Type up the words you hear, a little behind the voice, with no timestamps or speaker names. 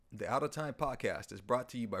The Out of Time podcast is brought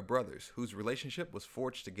to you by brothers whose relationship was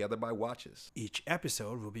forged together by watches. Each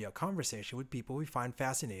episode will be a conversation with people we find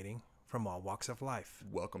fascinating from all walks of life.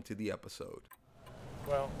 Welcome to the episode.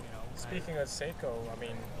 Well, speaking of Seiko, I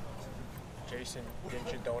mean, Jason,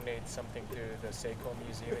 didn't you donate something to the Seiko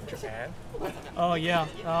Museum in Japan? Oh, yeah.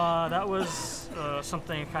 That was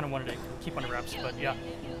something I kind of wanted to keep under wraps, but yeah.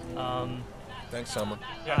 Thanks, Summer.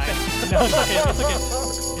 No, it's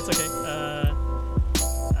okay.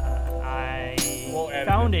 I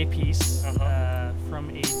found a piece from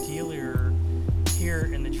a dealer here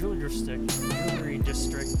in the jewelry district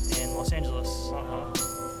in Los Angeles.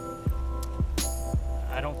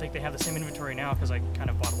 I don't think they have the same inventory now because I kind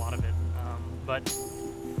of bought a lot of it. But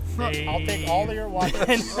I'll take all of your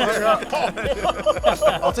watches.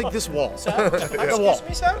 I'll take this wall. Excuse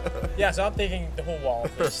me, sir? Yeah, so I'm taking the whole wall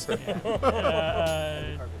of this.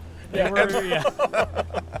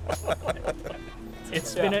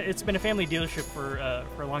 It's been a family dealership for a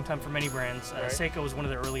long time for many brands. Right. Seiko was one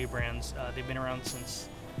of the early brands. They've been around since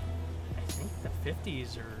I think the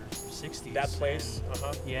 50s or 60s. That place.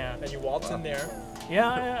 Yeah. And you waltz in there.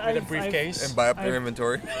 Yeah, with a briefcase. And buy up their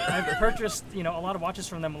inventory. I've purchased, a lot of watches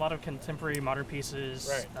from them, a lot of contemporary modern pieces.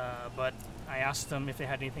 Right. But I asked them if they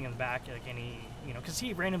had anything in the back, like any, because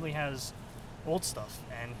he randomly has old stuff,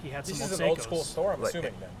 and he had some This old is Seikos. an old school store, I'm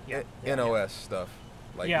assuming then. Yeah. NOS stuff.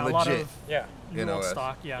 Like yeah, legit. a lot of new old NOS.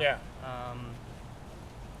 stock. Yeah. Yeah.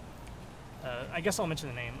 I guess I'll mention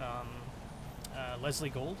the name. Leslie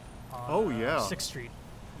Gold. On, Oh, yeah. 6th Street.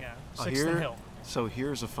 Yeah. 6th and Hill. So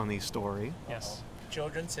here's a funny story. Yes.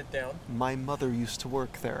 Children, sit down. My mother used to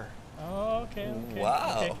work there Oh, okay.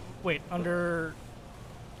 Wow. Okay. Wait, under.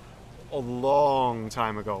 a long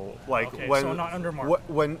time ago. Like Okay, when so not under Mark.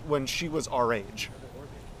 when she was our age.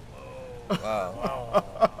 Wow.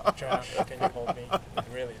 Oh, Josh, can you hold me?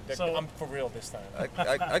 Really? So- I'm for real this time.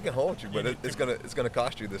 I can hold you, but it's gonna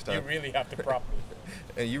cost you this You time, really have to prop me.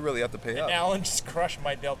 and you really have to pay And up. Alan just crushed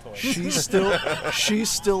my deltoid. She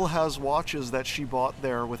still has watches that she bought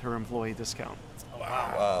there with her employee discount.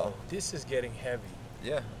 Wow. This is getting heavy.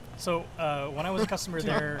 Yeah. So when I was a customer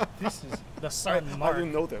there, This is... the son Mark. I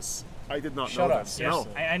didn't know this. I did not Shut know up. this. Yes. No.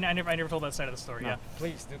 I never told that side of the story. No. Yeah.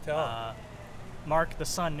 Please, do tell. Mark, the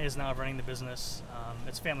son, is now running the business.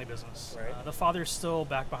 It's family business. Right. The father's still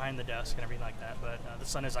back behind the desk and everything like that, but the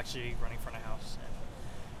son is actually running front of house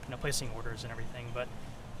and placing orders and everything. But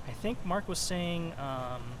I think Mark was saying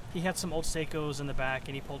he had some old Seikos in the back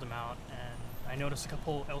and he pulled them out, and I noticed a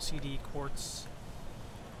couple LCD quartz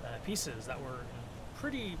pieces that were in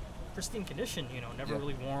pretty pristine condition. Never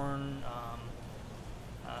really worn.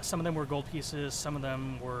 Some of them were gold pieces. Some of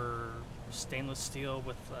them were stainless steel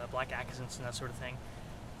with black accents and that sort of thing.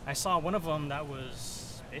 I saw one of them that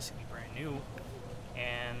was basically brand new,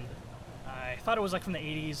 and I thought it was like from the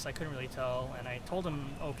 80s. I couldn't really tell, and I told him,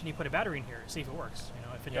 "Oh, can you put a battery in here? See if it works.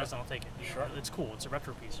 If it does, then I'll take it. Sure. It's cool. It's a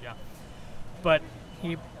retro piece, yeah." But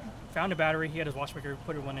he found a battery. He had his watchmaker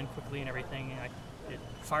put one in quickly and everything, and it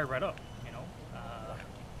fired right up.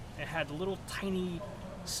 It had a little tiny,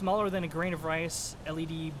 smaller than a grain of rice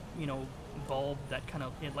LED, bulb that kind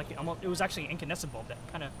of it was actually an incandescent bulb that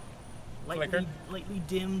kind of lightly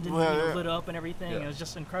dimmed and lit up and everything. Yeah. It was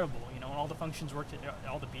just incredible. All the functions worked,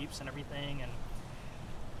 all the beeps and everything,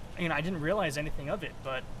 and I didn't realize anything of it,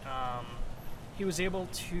 but he was able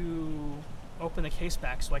to open the case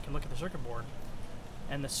back so I can look at the circuit board,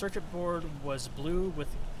 and the circuit board was blue with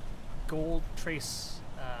gold trace.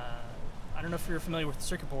 I don't know if you're familiar with the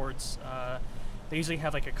circuit boards. They usually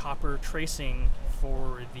have like a copper tracing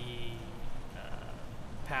for the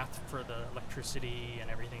path for the electricity and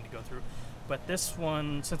everything to go through. But this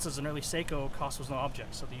one, since it's an early Seiko, cost was no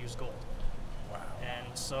object, so they used gold. Wow. And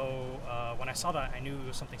so when I saw that, I knew it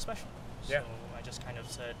was something special. Yeah. So I just kind of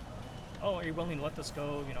said, "Oh, are you willing to let this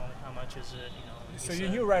go? How much is it?" So you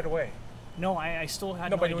knew right away? No, I still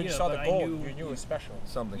had no but idea. when you saw the but gold, I knew you knew it was special.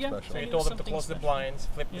 Something Yeah. special. So you Yeah, told them to something close the special. blinds,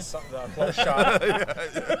 flip the close shot.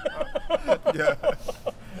 Yeah.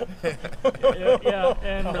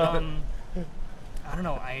 and I don't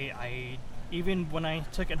know. I even when I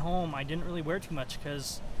took it home, I didn't really wear too much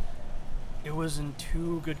because it was in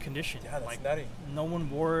too good condition. Yeah, that's nutty. No one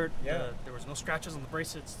wore it. Yeah. There was no scratches on the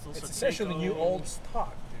bracelets. It's essentially new old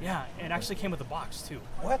stock. Dude. Yeah, and it actually came with a box too.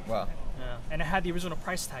 What? Wow. Yeah, and it had the original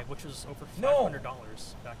price tag, which was over No.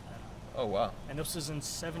 $500 back then. Oh wow. And this was in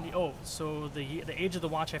 70. Oh, so the age of the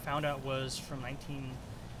watch I found out was from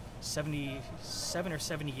 1977 or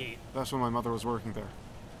 78. That's when my mother was working there.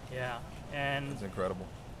 Yeah, and That's incredible.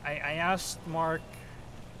 I asked Mark,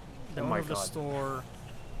 the Oh owner my of the God. store.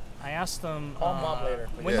 I asked him Call Mom later,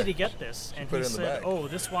 when Yeah. did he get this, and put he it in the said, bag. "Oh,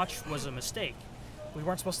 this watch was a mistake. we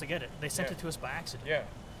weren't supposed to get it. They sent Yeah. it to us by accident. Yeah.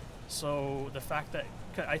 So the fact that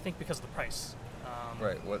I think because of the price.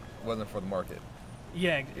 Right. What wasn't for the market.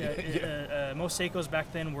 Yeah. Most Seikos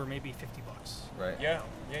back then were maybe $50. Right. Yeah.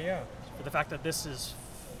 Yeah. For the fact that this is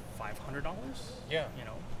 $500. Yeah. You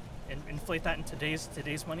know, and inflate that in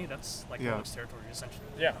today's money. That's like Yeah. Rolex territory essentially.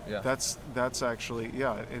 Yeah. Yeah. That's actually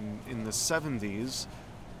in the 70s,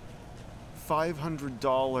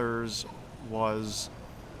 $500 was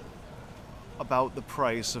about the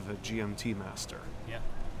price of a GMT Master. Yeah.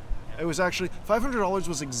 It was actually $500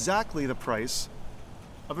 was exactly the price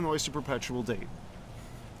of an Oyster Perpetual Date. There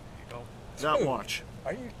you go. That Dude. watch.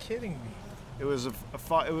 Are you kidding me? It was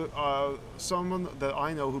someone that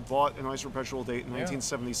I know who bought an Oyster Perpetual Date in Yeah.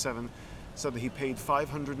 1977 said that he paid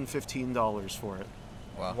 $515 for it.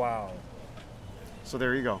 Wow. Wow. So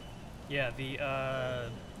there you go. Yeah,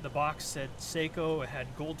 the box said Seiko. It had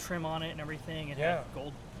gold trim on it and everything. It Yeah. had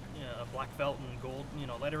gold, black felt and gold,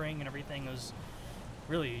 lettering and everything. It was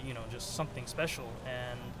really, just something special.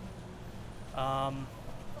 And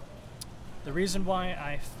the reason why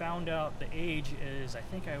I found out the age is I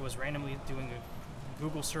think I was randomly doing a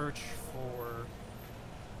Google search for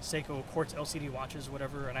Seiko quartz LCD watches,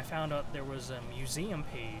 whatever, and I found out there was a museum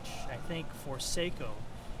page, I think, for Seiko.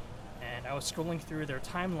 And I was scrolling through their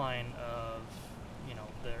timeline of,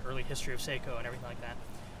 the early history of Seiko and everything like that.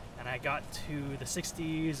 And I got to the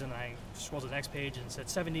 60s, and I scrolled to the next page and said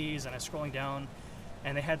 70s, and I was scrolling down,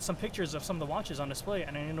 and they had some pictures of some of the watches on display,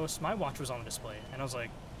 and I noticed my watch was on display. And I was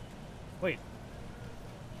like, wait,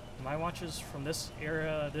 my watch is from this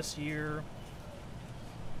era, this year.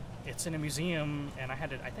 It's in a museum, and I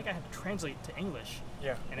think I had to translate to English.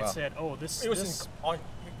 Yeah. And Wow. it said, oh, this... It was this, in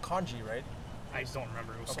kanji, right? I don't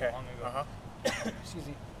remember. It was Okay. so long ago. Uh-huh. Excuse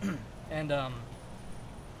me. And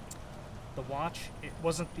the watch, it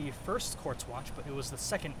wasn't the first quartz watch, but it was the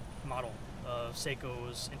second model of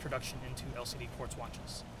Seiko's introduction into LCD quartz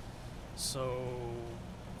watches. So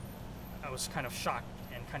I was kind of shocked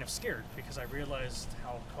and kind of scared because I realized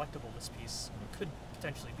how collectible this piece could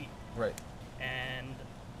potentially be. Right. And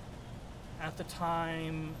at the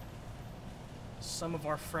time, some of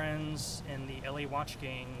our friends in the LA Watch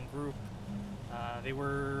Gang group, they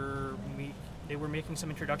were making some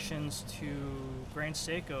introductions to Grand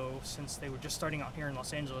Seiko since they were just starting out here in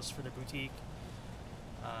Los Angeles for their boutique.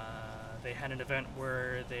 They had an event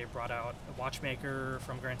where they brought out a watchmaker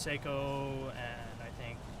from Grand Seiko, and I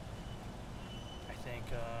think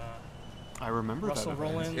I remember Russell that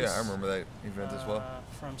event. Rollins. Yeah, I remember that event as well.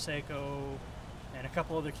 From Seiko, and a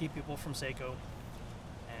couple other key people from Seiko,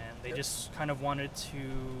 and they just kind of wanted to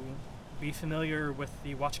be familiar with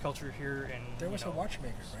the watch culture here. And There was a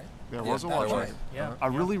watchmaker, right? There Yeah, was a there watchmaker. was. Yeah. Uh-huh. I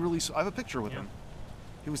really I have a picture with Yeah. him.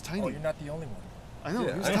 He was tiny. Oh, you're not the only one. I know.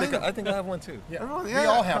 Yeah, He was I tiny. think I have one too. Yeah. Everyone- We yeah,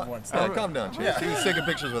 all yeah. have one. Yeah, calm down, Chase. He was taking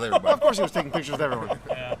pictures with everybody. Of course, he was taking pictures with everyone.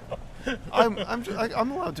 Yeah.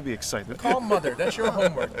 I'm allowed to be excited. Call mother. That's your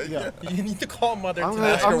homework. Yeah. You need to call mother. I'm to gonna-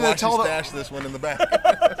 ask Ask her her gonna why she tell the- stashed this one in the back.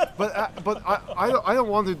 But I don't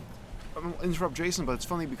want to interrupt Jason, but it's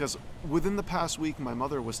funny because within the past week, my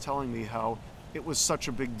mother was telling me how it was such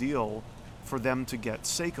a big deal for them to get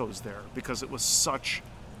Seikos there because it was such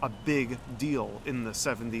a big deal in the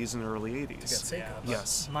 70s and early 80s. Seiko. Yeah, but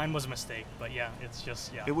Yes. Mine was a mistake, but yeah, it's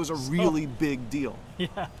just, yeah. It was a really big deal.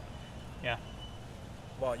 Yeah. Yeah.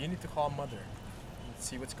 Well, you need to call mother and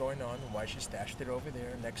see what's going on and why she stashed it over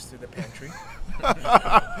there next to the pantry.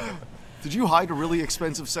 Did you hide a really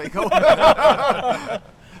expensive Seiko?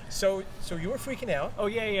 So you were freaking out. Oh,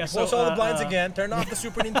 yeah, yeah. Close all the blinds again. Turn off the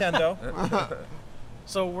Super Nintendo.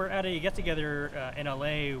 So we're at a get-together in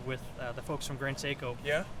LA with the folks from Grand Seiko.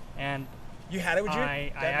 Yeah. And You had it with you?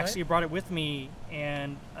 I that actually night? brought it with me,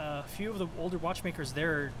 and a few of the older watchmakers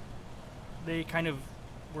there, they kind of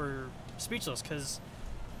were speechless because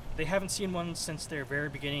they haven't seen one since their very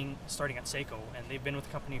beginning, starting at Seiko, and they've been with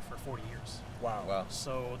the company for 40 years. Wow. Wow.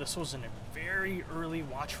 So this was a very early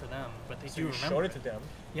watch for them, but they So do you remember showed it to them.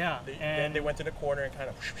 Yeah, Then and they went to the corner and kind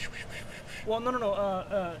of. well,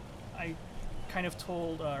 no. I kind of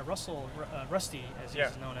told Rusty, as Yeah.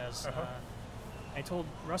 he's known as. Uh-huh. I told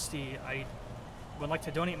Rusty I would like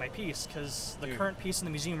to donate my piece because the Dude. current piece in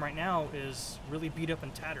the museum right now is really beat up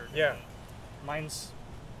and tattered. Yeah. Mine's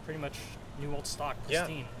pretty much new old stock, Yeah.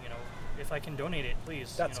 pristine. If I can donate it,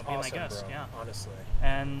 please. That's be awesome, my guest. bro. Yeah. Honestly.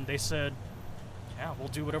 And they said, yeah, we'll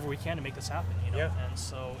do whatever we can to make this happen. Yeah. And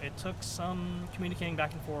so it took some communicating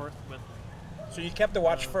back and forth with. So you kept the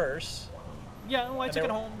watch first. Yeah, well, I and took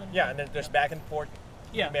then- it home. And, Yeah, and then just back and forth.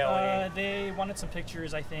 Yeah, emailing. they wanted some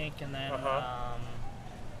pictures, I think, and then Uh-huh.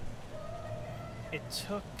 it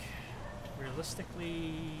took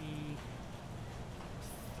realistically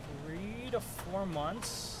 3 to 4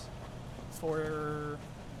 months for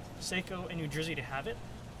Seiko in New Jersey to have it,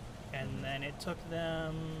 and then it took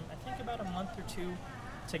them, I think, about a month or 2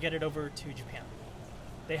 to get it over to Japan.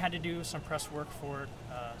 They had to do some press work for it,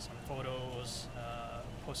 some photos,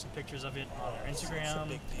 post some pictures of it on their Instagram. That's a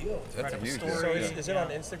big deal. That's write up a huge story. So is it yeah. on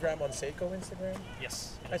Instagram, on Seiko Instagram?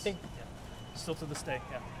 Yes. it I is. think- Yeah. Still to this day,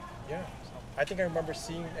 yeah. Yeah. I think I remember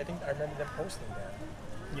them posting that.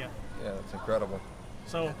 Yeah. Yeah, that's incredible.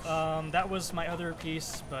 So that was my other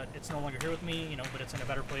piece, but it's no longer here with me, but it's in a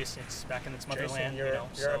better place. It's back in its motherland, Jason, you're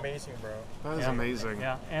so, amazing, bro. That is Yeah. amazing.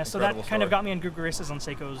 Yeah, and so Incredible that kind of story. got me in good graces on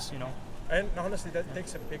Seiko's, And honestly, that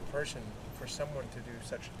takes a big person for someone to do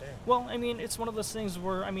such a thing. Well, I mean, it's one of those things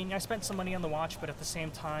where, I spent some money on the watch, but at the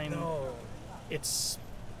same time, No, it's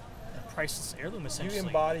a priceless heirloom, you essentially.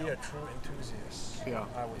 embody a true enthusiast. Yeah.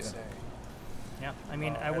 I would Yeah. say. Yeah,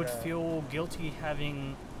 I would and, feel guilty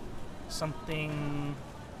having something.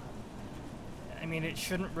 It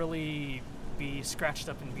shouldn't really be scratched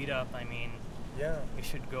up and beat up. Yeah, It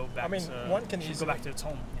should go back. mean, to, one can it should easily- go back to its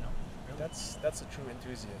home. that's a true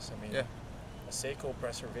enthusiast. Yeah. A Seiko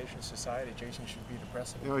Preservation Society. Jason should be the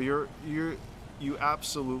president. You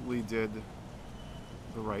absolutely did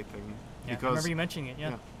the right thing. Yeah, I because remember you mentioning it.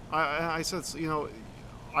 Yeah. I said,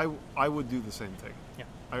 I would do the same thing. Yeah.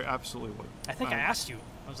 I absolutely would. I think I asked you.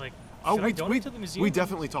 I was like, Oh, should I donate to the museum? we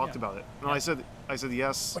definitely talked Yeah. about it. And Yeah. I said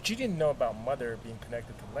yes. But you didn't know about Mother being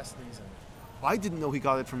connected to Leslie's, and I didn't know he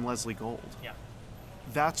got it from Leslie Gold. Yeah.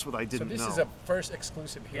 That's what I so didn't this know. is a first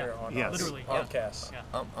exclusive here Yeah. on Yes. our Literally, yeah. podcast.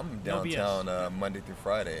 Yeah. I'm No BS. downtown Monday through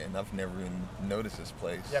Friday, and I've never even noticed this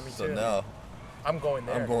place. Yeah, me so too. now I'm going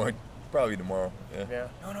there. I'm going probably tomorrow. Yeah.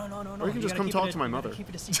 Yeah. No. Or you can just come talk to my mother. Keep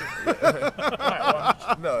it a secret. All right,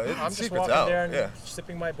 well, No, it's I'm just secret's walking out. there and Yeah.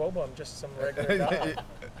 sipping my boba. I'm just some regular guy.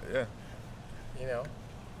 Yeah.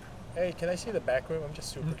 Hey, can I see the back room? I'm just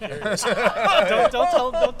super curious. don't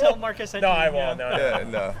tell Mark I said No, you. I won't. No, Yeah,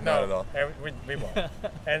 no, not at all. We won't.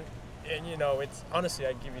 And it's honestly,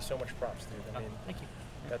 I give you so much props, dude. I mean, Thank you.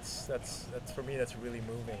 that's for me. That's really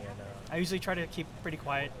moving. And I usually try to keep pretty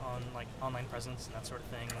quiet on online presence and that sort of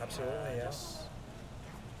thing. Absolutely, yeah. Just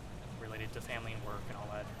related to family and work and all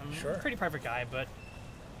that. I'm Sure. a pretty private guy, but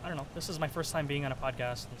I don't know. This is my first time being on a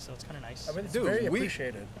podcast, and so it's kind of nice. I mean, it's Dude, very we-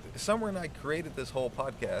 appreciated. Summer and I created this whole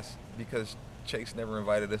podcast because Chase never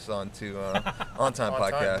invited us on to On Time On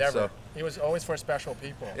podcast. time, never. So It was always for special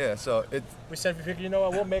people. yeah, so it We said, we figured,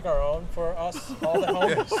 what, we'll make our own for us, all the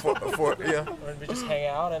yeah, homies. for yeah. And we just hang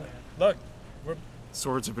out and look,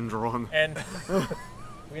 Swords have been drawn. and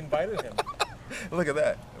we invited him Look at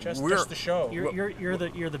that. just we're to show. You're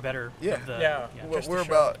the better. Yeah. Of the, Yeah. what just to we're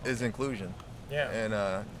show. about is inclusion, Yeah, and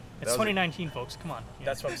It's 2019, folks. Come on. Yeah.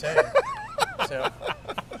 that's what I'm saying. So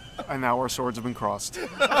And now our swords have been crossed. it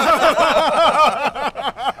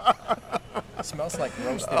smells like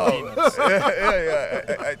roasted Oh. peanuts.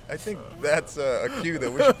 yeah. I think that's a cue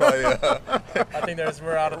that we should probably I think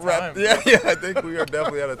we're out of wrap. time. Yeah. I think we are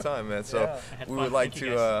definitely out of time, man. So Yeah. I had we fun. would like Thank you,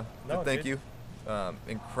 to guys. No, thank dude. you.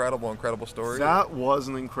 Incredible story. That was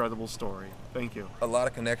an incredible story. Thank you. A lot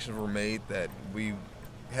of connections were made that we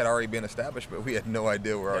had already been established, but we had no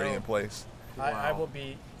idea were already No. in place. I will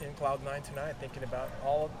be in Cloud 9 tonight thinking about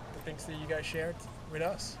all of the things that you guys shared with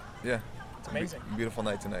us. Yeah. It's amazing. Beautiful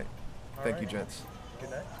night tonight. All Thank you, right. gents. Good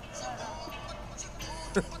night.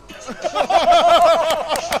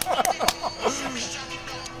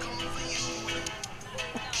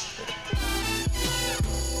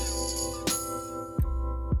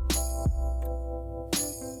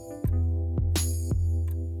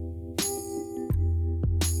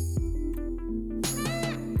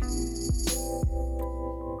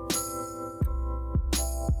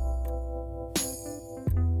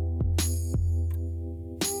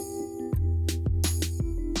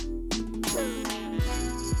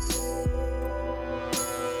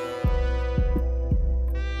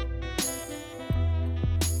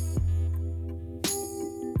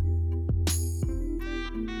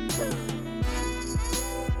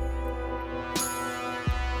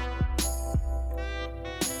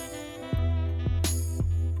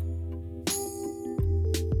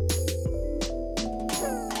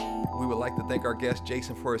 We would like to thank our guest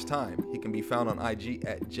Jason for his time. He can be found on IG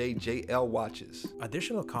at JJL Watches.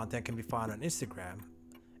 Additional content can be found on Instagram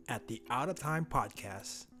at the Out of Time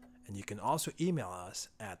Podcast, and you can also email us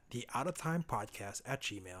at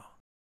theoutoftimepodcast@gmail.com.